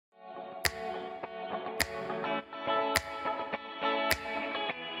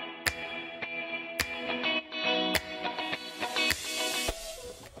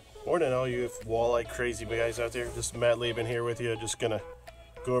Morning, all you walleye crazy guys out there. Just Matt Lieben here with you. Just gonna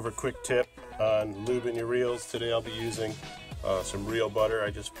go over a quick tip on lubing your reels. Today I'll be using some reel butter.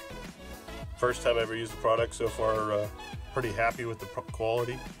 First time I ever used the product so far. Pretty happy with the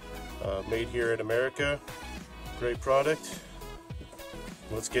quality. Made here in America. Great product.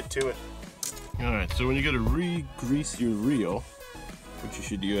 Let's get to it. Alright, so when you go to re-grease your reel, which you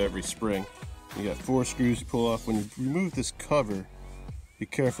should do every spring, you got 4 screws you pull off. When you remove this cover, be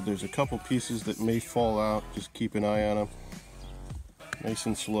careful, there's a couple pieces that may fall out. Just keep an eye on them. Nice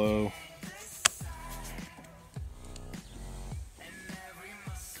and slow.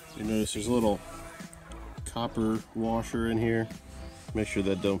 You notice there's a little copper washer in here. Make sure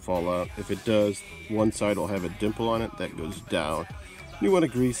that don't fall out. If it does, one side will have a dimple on it that goes down. You want to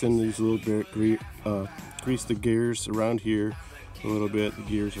grease in these little bit, grease the gears around here a little bit, the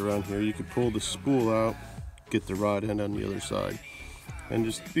gears around here. You can pull the spool out, get the rod end on the other side. And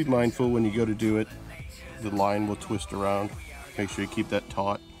just be mindful when you go to do it, the line will twist around. Make sure you keep that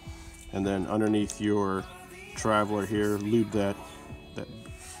taut. And then underneath your traveler here, lube that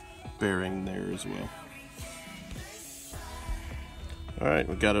bearing there as well. Alright,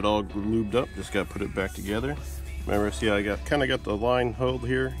 we got it all lubed up, just got to put it back together. Remember, see, I kind of got the line hold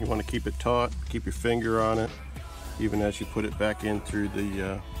here. You want to keep it taut, keep your finger on it, even as you put it back in through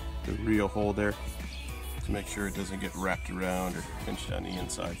the reel hole there, to make sure it doesn't get wrapped around or pinched on the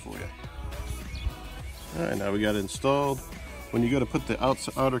inside for you. Alright, now we got it installed. When you go to put the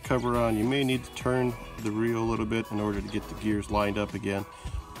outer cover on, you may need to turn the reel a little bit in order to get the gears lined up again.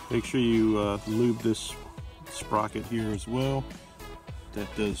 Make sure you lube this sprocket here as well. That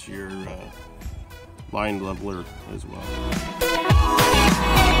does your line leveler as well.